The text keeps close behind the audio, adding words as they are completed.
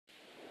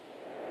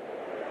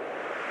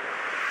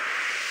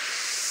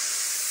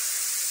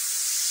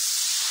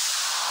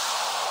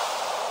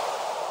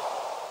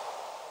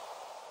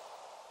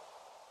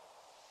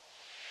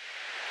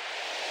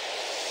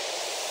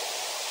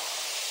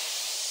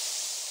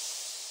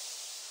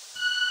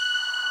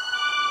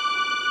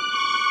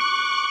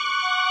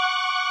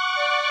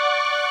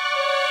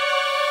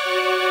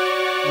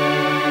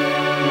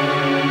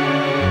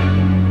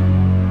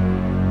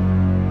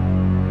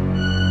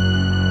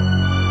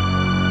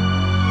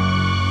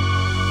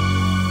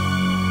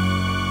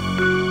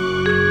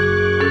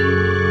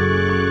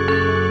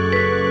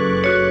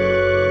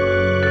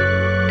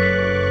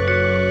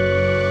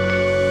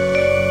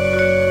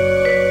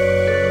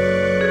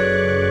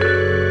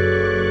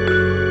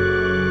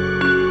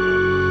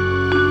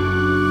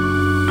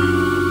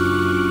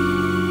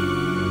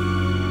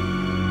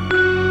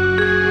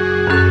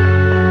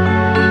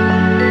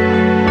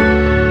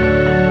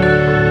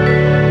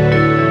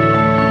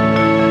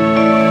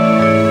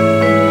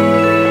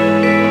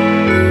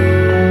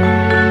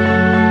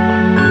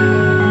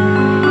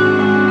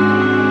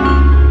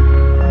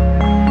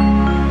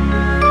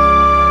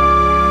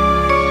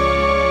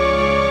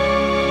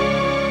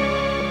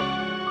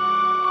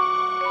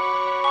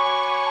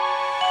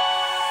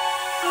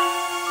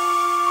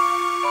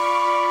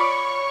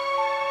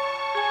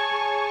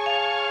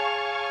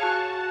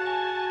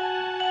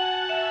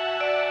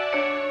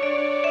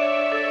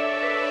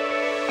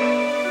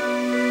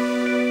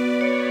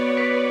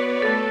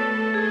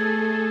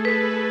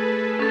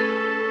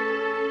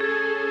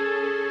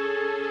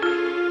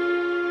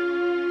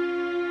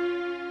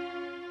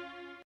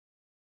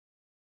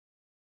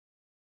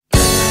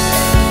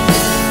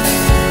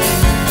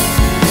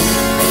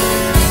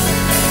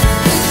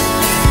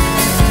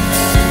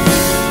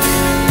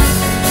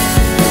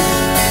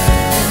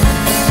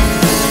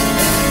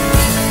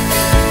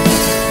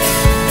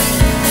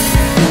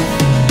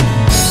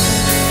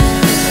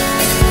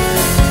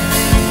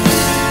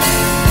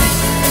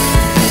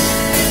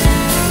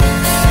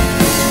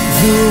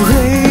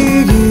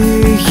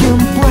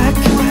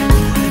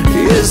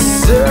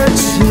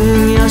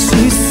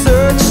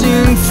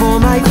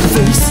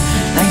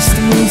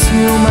meet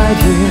you, my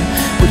dear,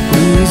 but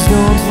please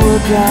don't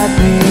look at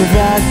me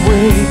that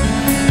way.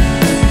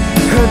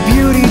 Her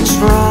beauty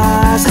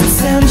draws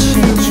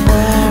attention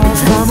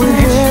from her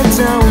head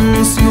down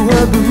to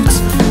her boots.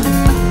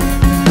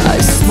 I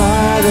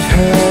smile at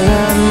her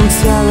and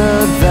tell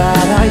her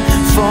that I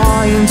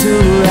find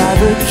her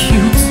rather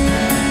cute.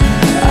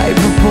 I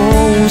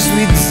propose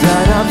we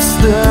dine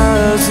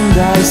upstairs and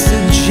I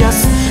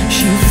suggest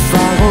she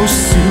follow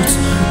suit.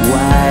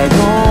 Why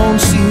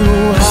don't you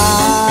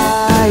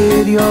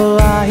hide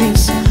your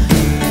eyes?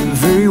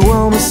 Very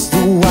well, Mr.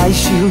 Wise,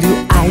 shield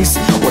your eyes.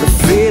 What a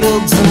fatal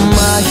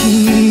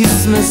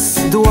demise,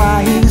 Mr.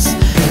 Wise.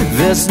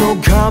 There's no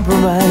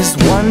compromise.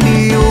 One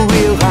day you'll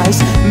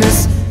realize,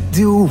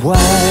 Mr. Wise.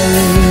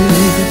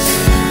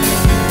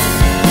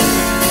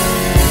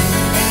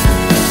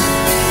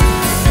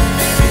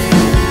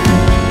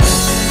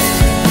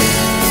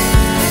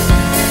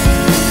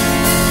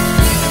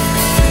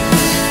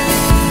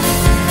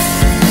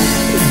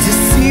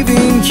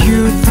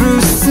 You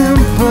through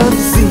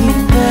sympathy,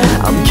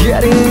 I'm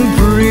getting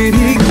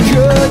pretty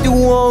good,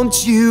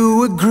 won't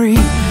you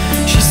agree?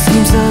 She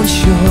seems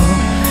unsure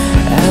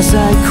as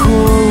I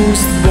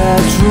close the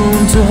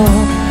bedroom door.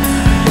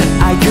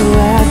 I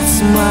collect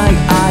my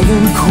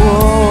iron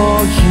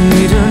core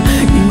hidden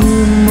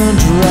in the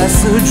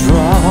dresser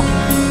drawer.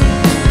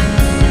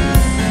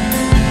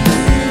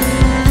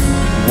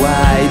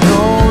 Why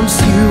don't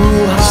you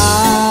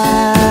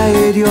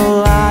hide your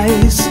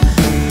eyes?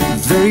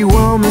 Very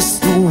well,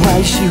 Mr.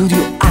 Wise, shield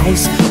your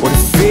eyes. What a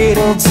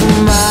fatal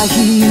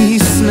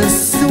demise,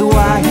 Mr.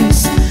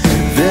 Wise.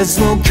 There's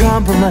no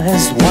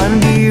compromise. One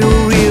day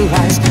you'll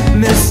realize,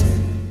 Mr.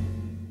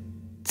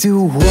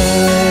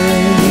 Wise.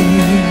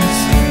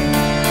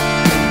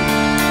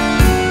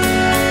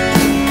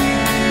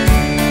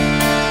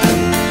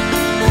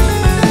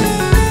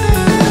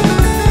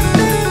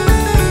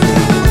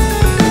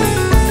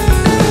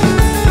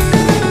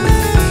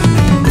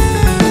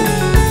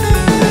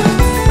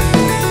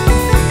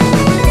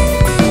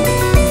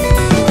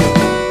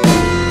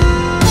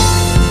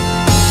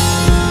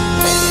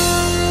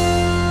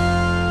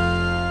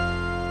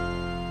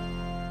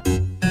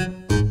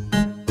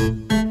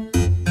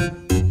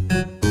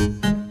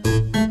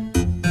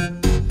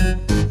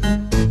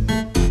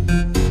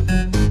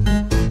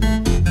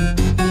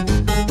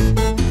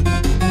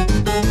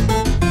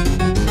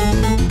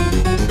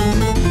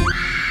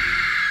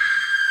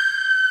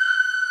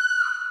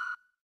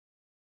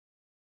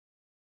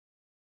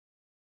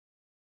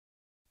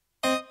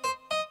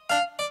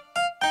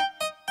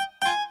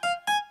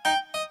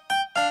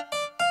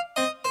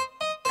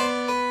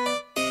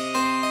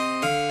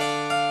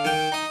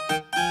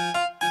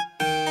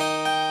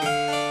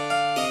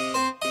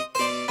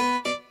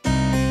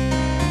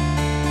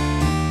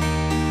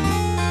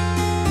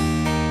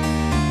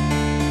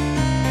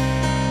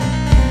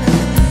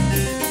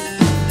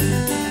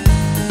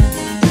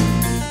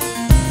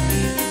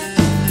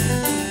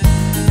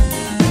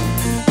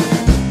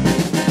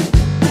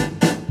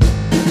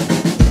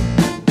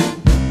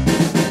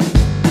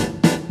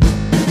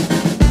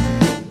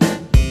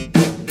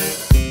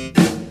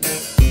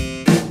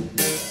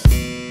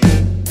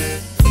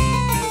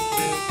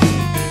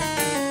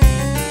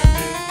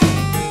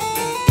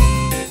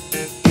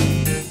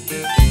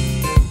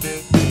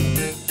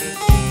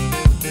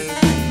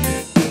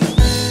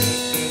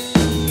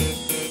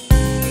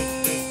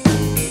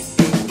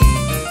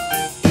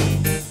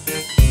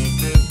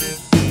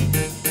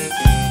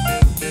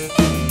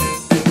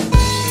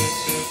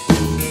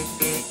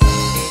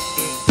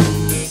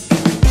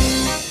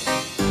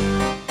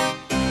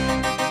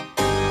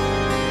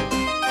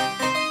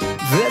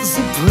 There's a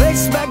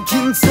place back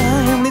in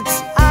time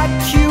that's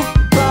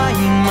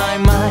occupying my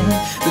mind.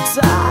 The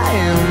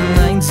time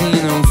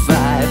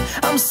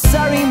 1905. I'm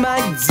sorry, my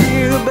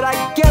dear, but I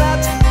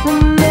cannot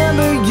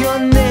remember your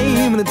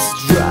name, and it's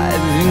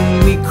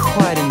driving me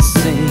quite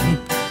insane.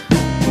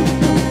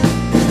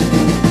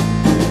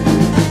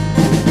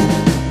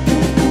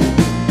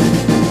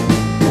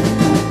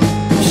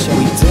 Shall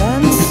we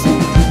dance?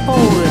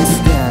 Oh, let's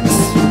dance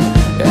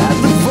at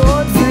the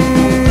Vaudeville.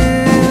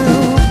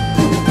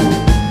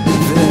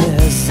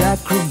 There's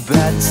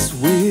acrobats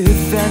with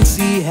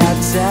fancy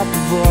hats at the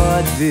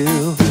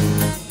Vaudeville.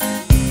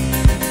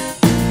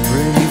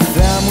 Bring your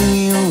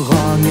family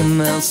along and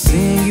they'll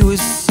sing you a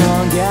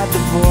song at the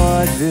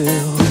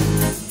Vaudeville.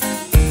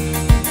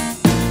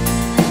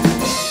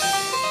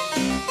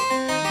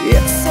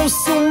 It's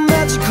so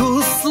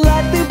magical,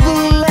 slightly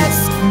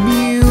burlesque,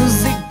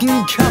 music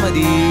and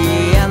comedy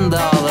and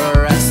all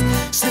the rest.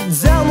 Sit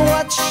down,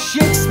 watch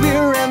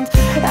Shakespeare and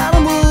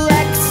animal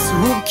acts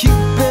will keep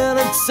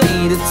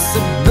entertained. It's a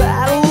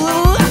battle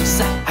of laughs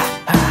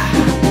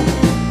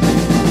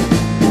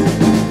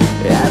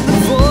at the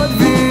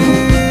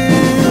Vaudeville.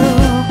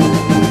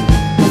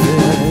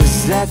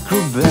 There's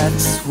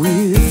acrobats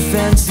with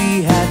fancy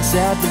hats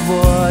at the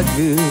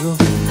Vaudeville.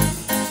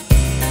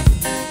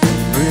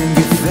 Bring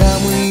your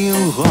family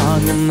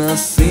along and they'll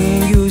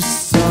sing you a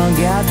song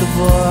at the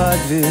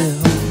Vaudeville.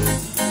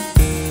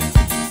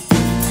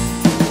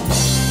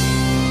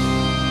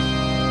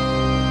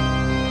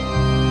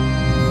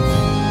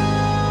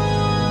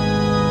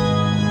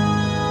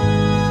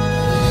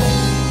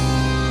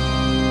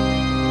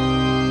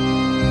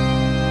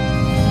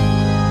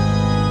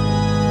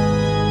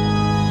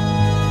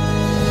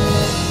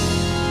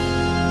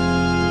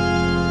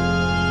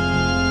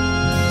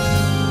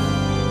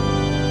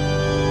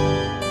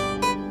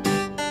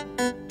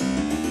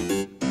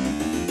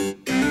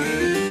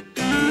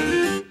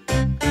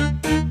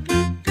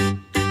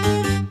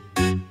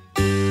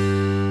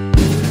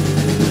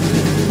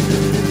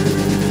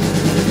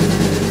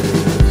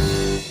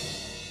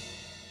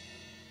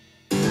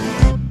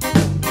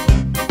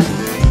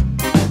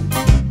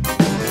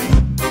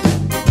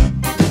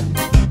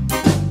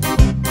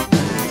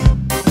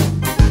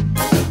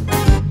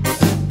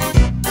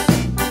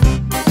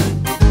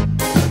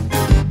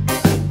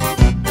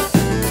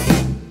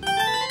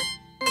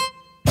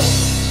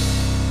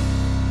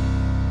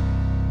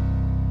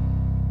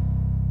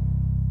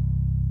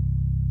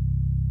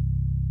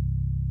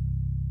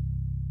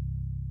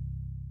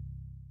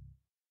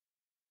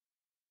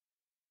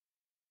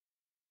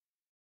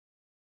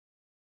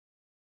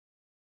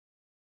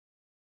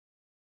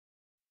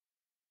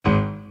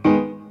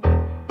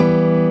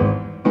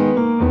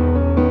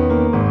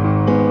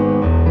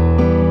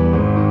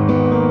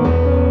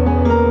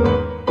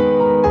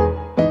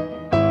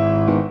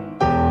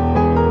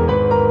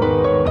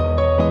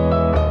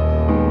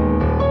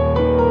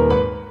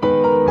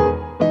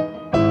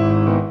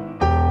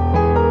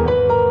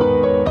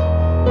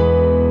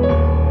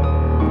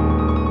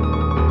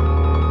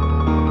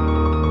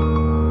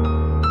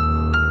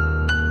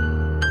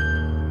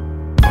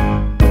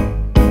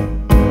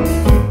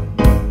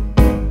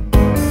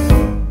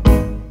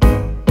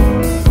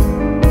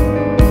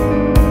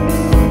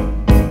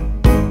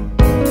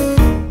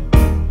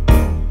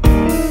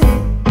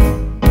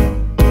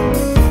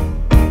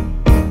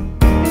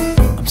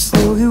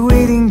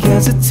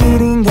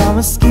 hesitating, I'm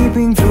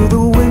escaping through the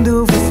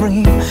window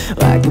frame.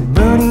 Like a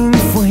burning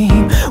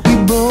flame,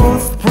 we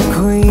both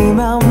proclaim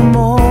our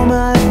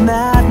moment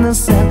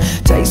madness, and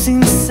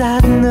tasting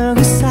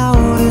sadness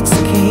out its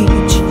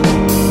cage.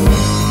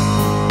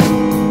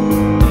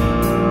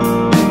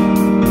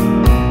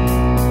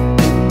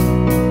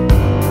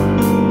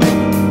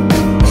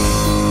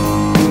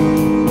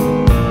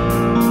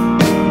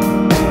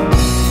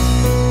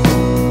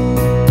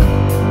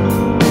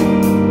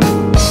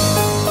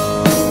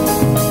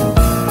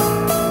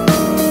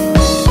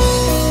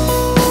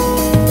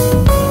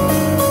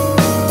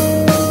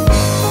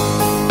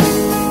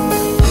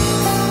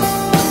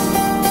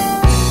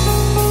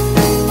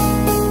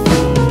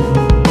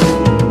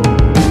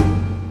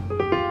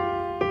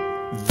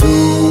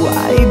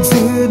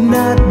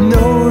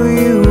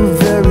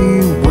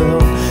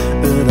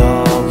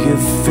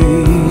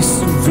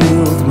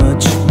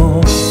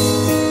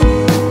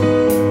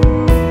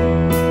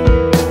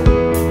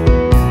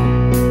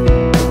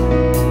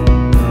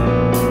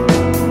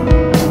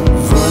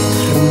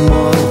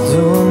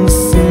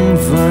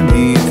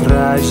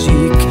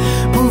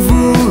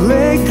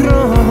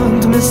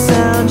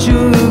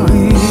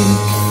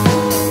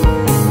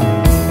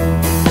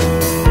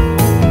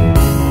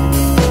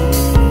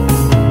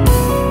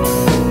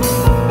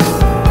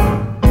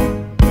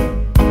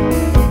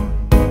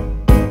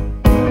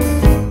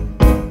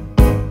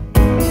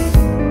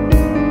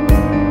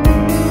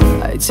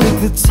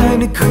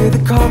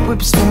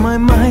 From my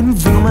mind,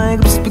 though my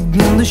lips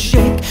begin to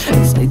shake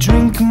as I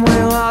drink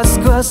my last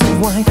glass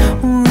of wine.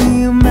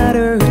 Only a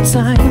matter of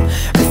time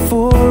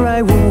before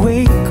I will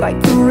wake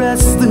like the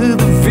rest of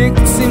the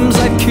victims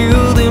I've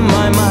killed in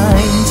my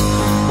mind.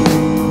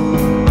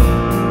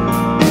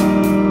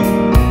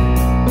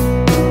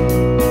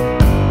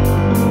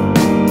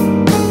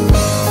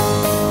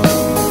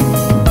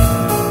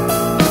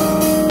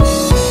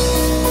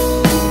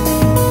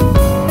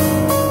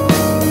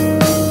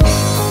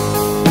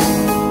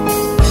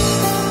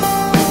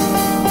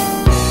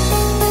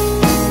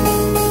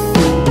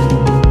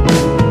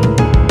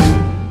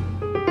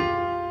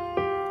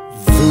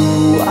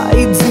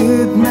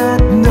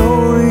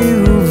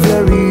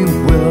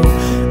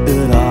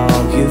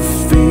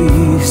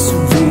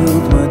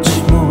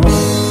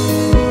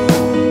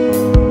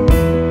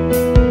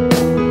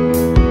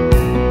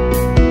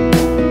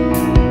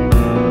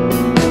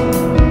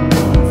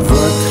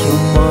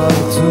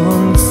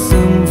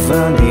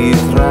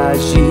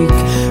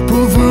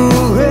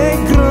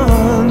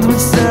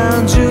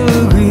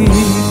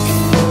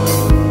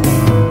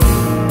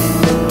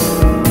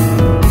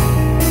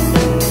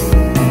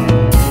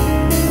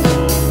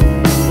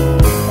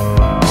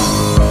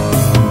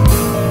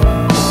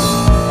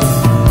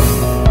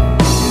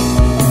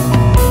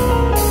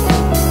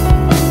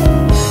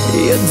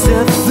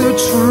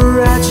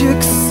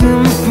 Tragic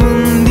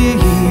symphony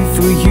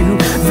for you,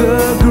 the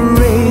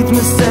great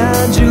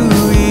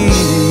misandry.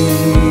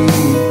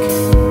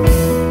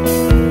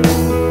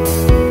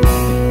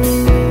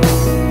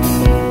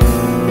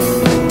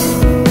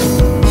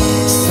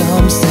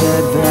 Some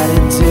said that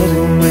it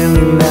didn't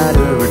really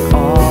matter at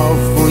all,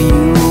 for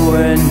you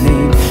were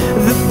named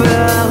the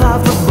belle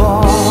of the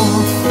ball.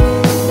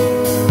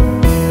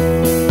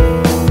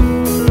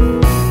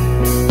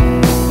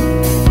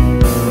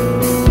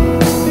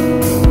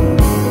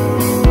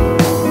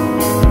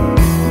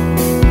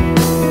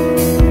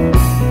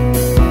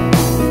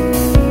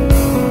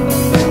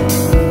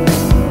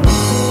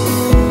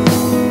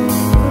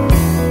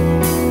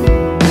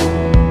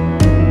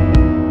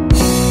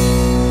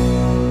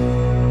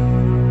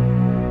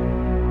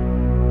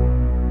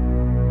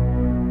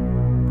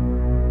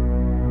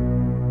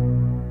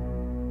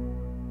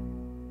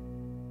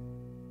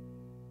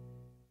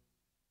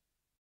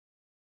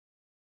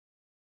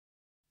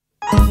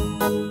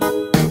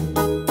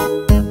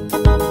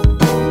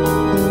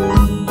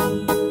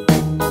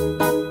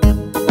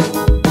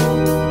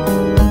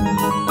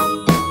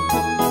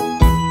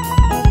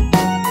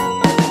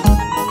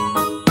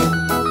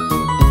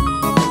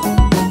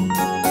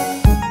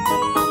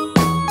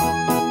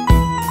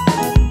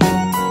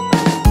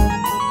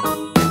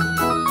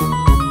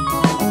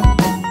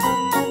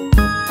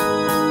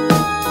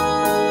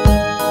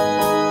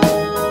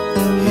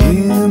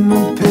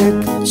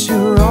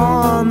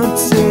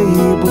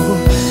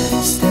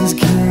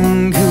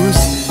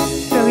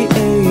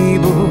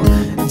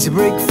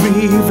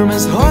 From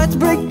his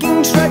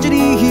heartbreaking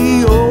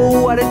tragedy,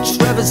 oh, what a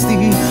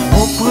travesty,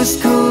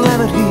 hopeless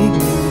calamity.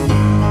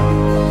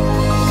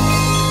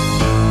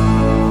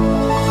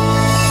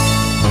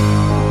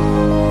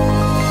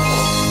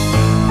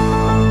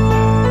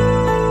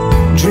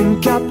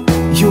 Drink up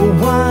your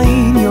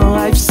wine, your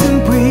life's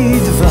simply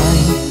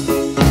divine.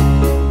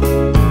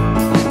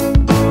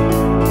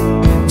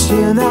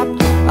 Chin up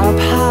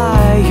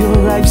high, your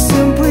life's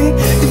simply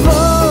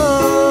divine.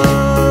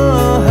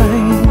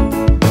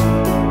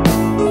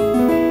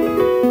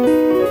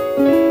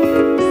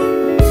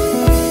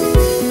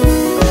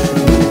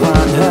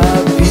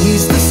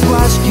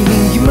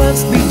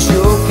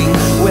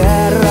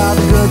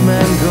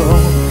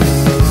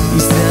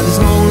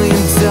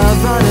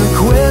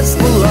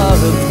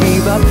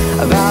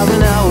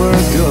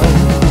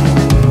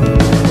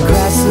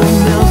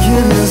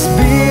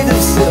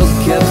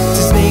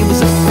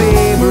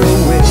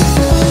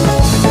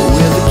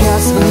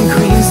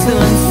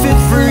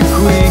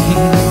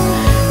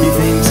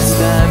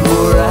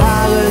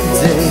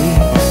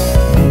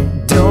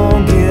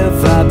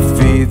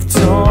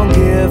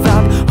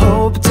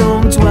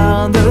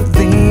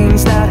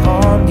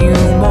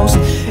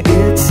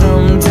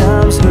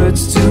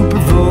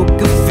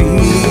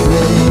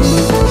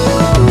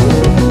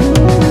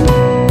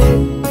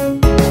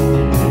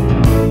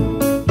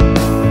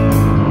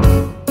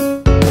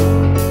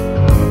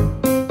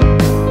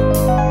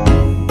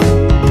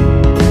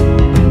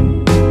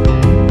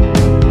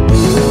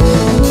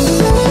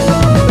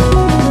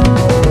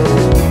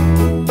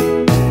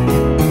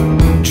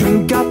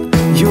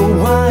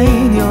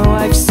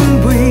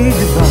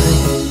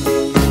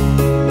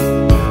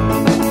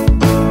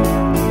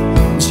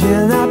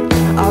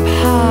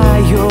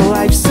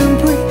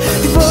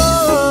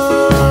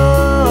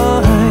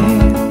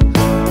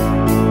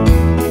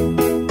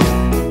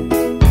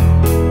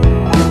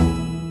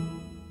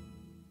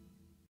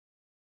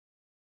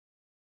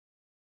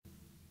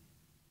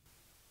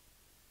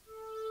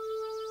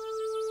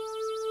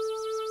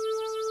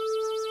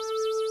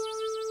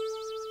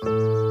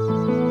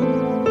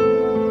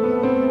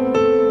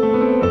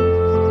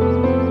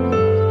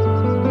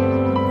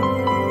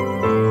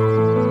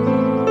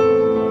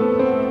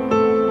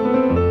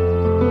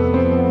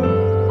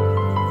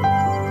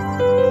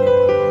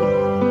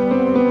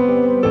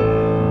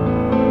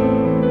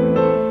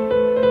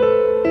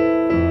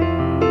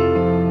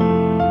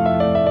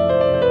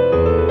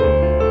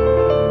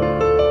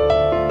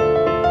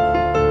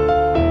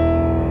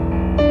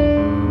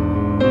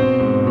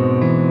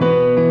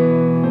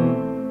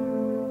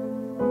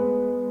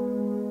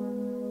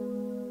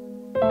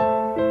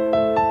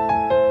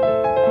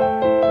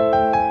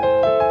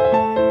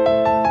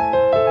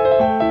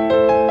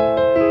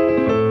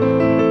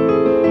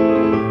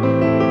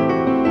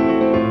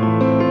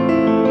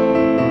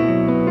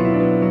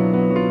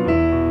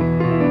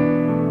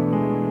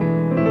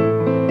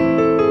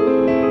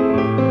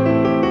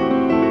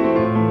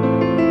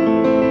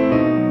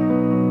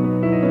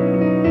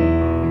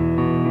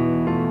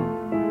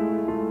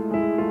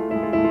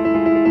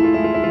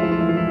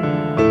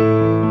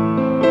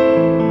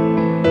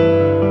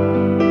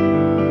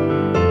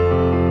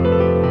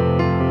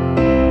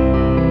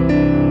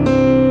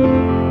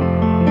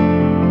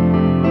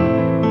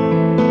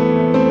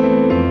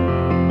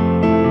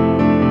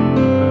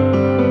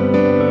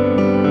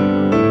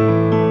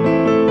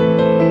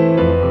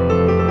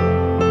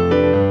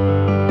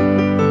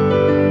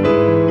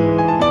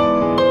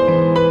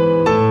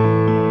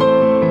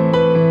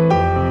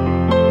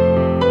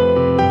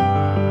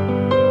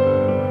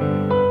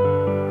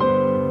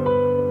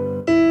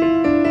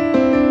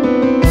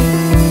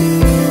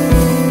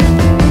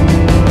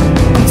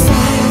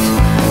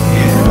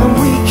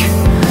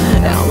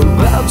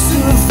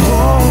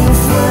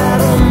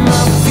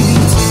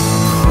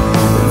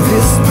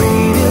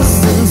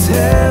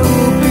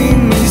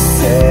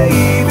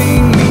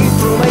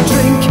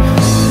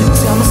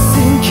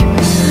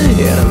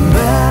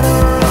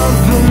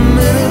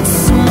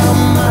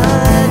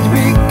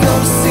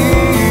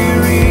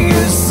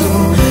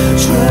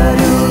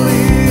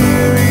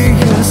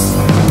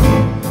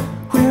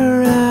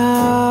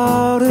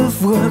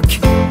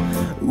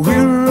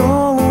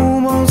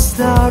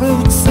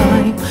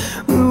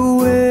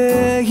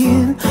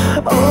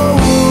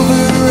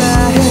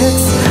 overacts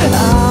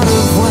out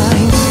of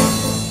wine.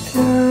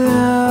 They're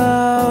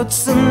out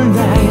tonight.